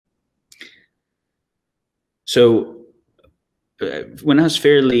So when I was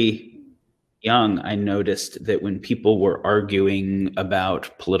fairly young, I noticed that when people were arguing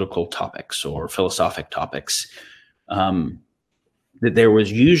about political topics or philosophic topics, that there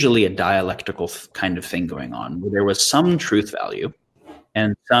was usually a dialectical kind of thing going on, where there was some truth value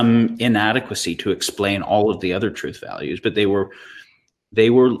and some inadequacy to explain all of the other truth values, but they were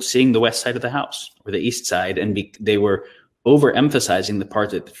seeing the west side of the house or the east side, and they were overemphasizing the part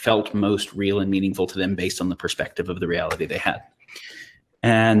that felt most real and meaningful to them based on the perspective of the reality they had.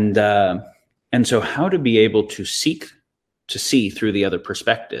 And so how to be able to seek to see through the other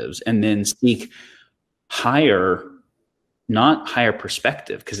perspectives and then seek higher, not higher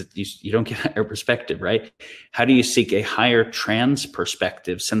perspective, because you don't get higher perspective, right? How do you seek a higher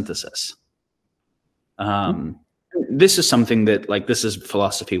trans-perspective synthesis? This is something that, like, this is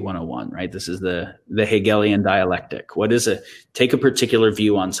philosophy 101, right? This is the Hegelian dialectic. What is take a particular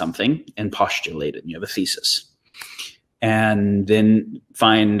view on something and postulate it, and you have a thesis. And then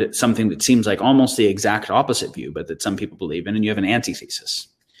find something that seems like almost the exact opposite view, but that some people believe in, and you have an antithesis.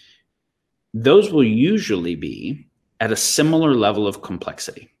 Those will usually be at a similar level of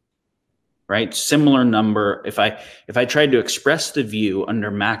complexity, right? Similar number. If I tried to express the view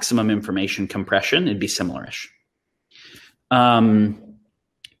under maximum information compression, it'd be similarish.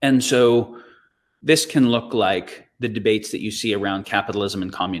 And so this can look like the debates that you see around capitalism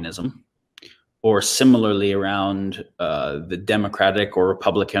and communism, or similarly around the Democratic or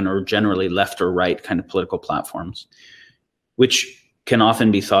Republican or generally left or right kind of political platforms, which can often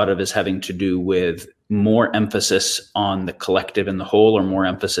be thought of as having to do with more emphasis on the collective and the whole, or more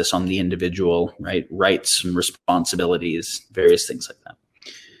emphasis on the individual, right? Rights and responsibilities, various things like that.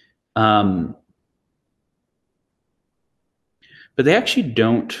 But they actually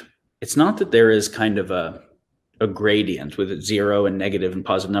don't, it's not that there is kind of a gradient with zero and negative and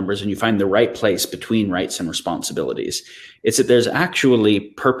positive numbers, and you find the right place between rights and responsibilities. It's that there's actually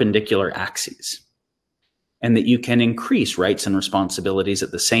perpendicular axes, and that you can increase rights and responsibilities at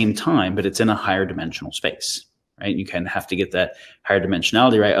the same time, but it's in a higher dimensional space, right? You kind of have to get that higher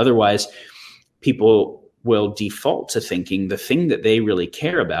dimensionality right. Otherwise, people will default to thinking the thing that they really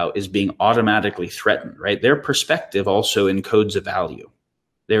care about is being automatically threatened, right? Their perspective also encodes a value.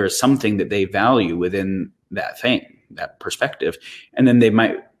 There is something that they value within that thing, that perspective. And then they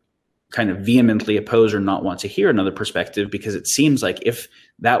might kind of vehemently oppose or not want to hear another perspective, because it seems like if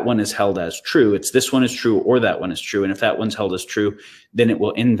that one is held as true, it's this one is true or that one is true. And if that one's held as true, then it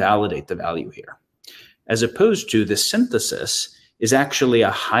will invalidate the value here. As opposed to the synthesis is actually a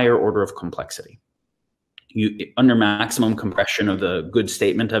higher order of complexity. Under maximum compression of the good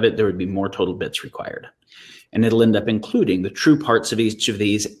statement of it, there would be more total bits required. And it'll end up including the true parts of each of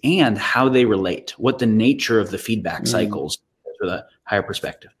these and how they relate, what the nature of the feedback cycles with a higher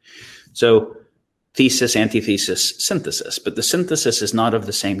perspective. So thesis, antithesis, synthesis, but the synthesis is not of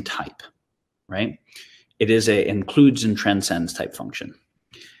the same type, right? It is a includes and transcends type function.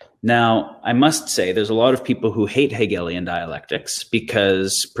 Now, I must say there's a lot of people who hate Hegelian dialectics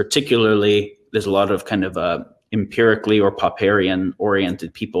because particularly there's a lot of kind of empirically or Popperian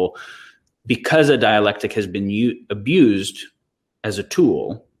oriented people, because a dialectic has been abused as a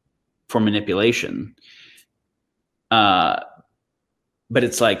tool for manipulation. But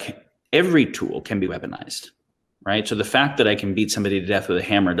it's like every tool can be weaponized, right? So the fact that I can beat somebody to death with a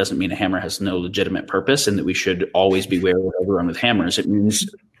hammer doesn't mean a hammer has no legitimate purpose and that we should always be wary of everyone with hammers. It means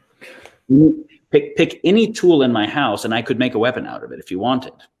pick any tool in my house and I could make a weapon out of it if you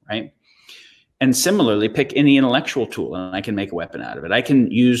wanted, right? And similarly, pick any intellectual tool and I can make a weapon out of it. I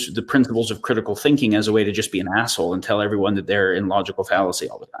can use the principles of critical thinking as a way to just be an asshole and tell everyone that they're in logical fallacy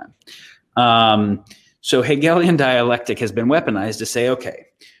all the time. So Hegelian dialectic has been weaponized to say, okay,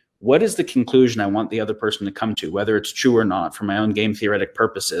 what is the conclusion I want the other person to come to, whether it's true or not, for my own game theoretic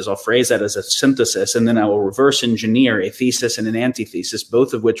purposes? I'll phrase that as a synthesis, and then I will reverse engineer a thesis and an antithesis,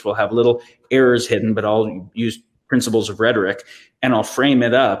 both of which will have little errors hidden, but I'll use principles of rhetoric, and I'll frame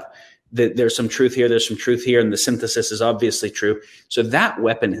it up that there's some truth here, there's some truth here, and the synthesis is obviously true. So that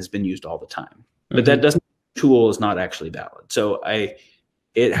weapon has been used all the time, but that doesn't, tool is not actually valid. So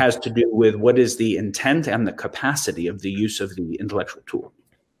it has to do with what is the intent and the capacity of the use of the intellectual tool.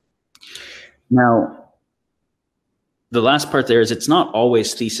 Now, the last part there is it's not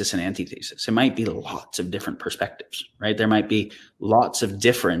always thesis and antithesis. It might be lots of different perspectives, right? There might be lots of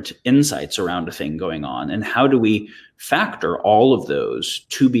different insights around a thing going on. And how do we factor all of those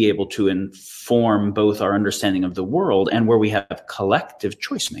to be able to inform both our understanding of the world and where we have collective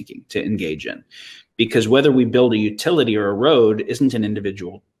choice making to engage in? Because whether we build a utility or a road isn't an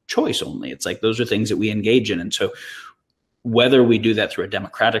individual choice only. It's like those are things that we engage in. And so whether we do that through a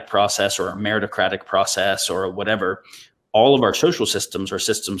democratic process or a meritocratic process or whatever, all of our social systems are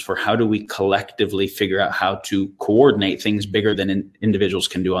systems for how do we collectively figure out how to coordinate things bigger than individuals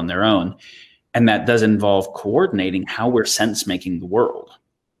can do on their own. And that does involve coordinating how we're sense making the world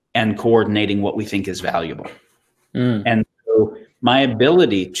and coordinating what we think is valuable. And so my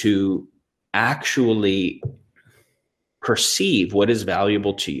ability to actually perceive what is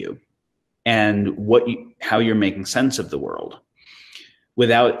valuable to you and how you're making sense of the world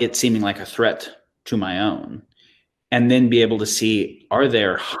without it seeming like a threat to my own, and then be able to see, are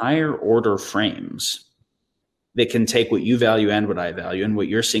there higher order frames that can take what you value and what I value and what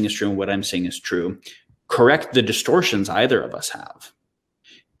you're seeing is true and what I'm seeing is true, correct the distortions either of us have,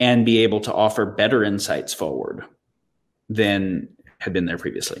 and be able to offer better insights forward than had been there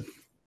previously.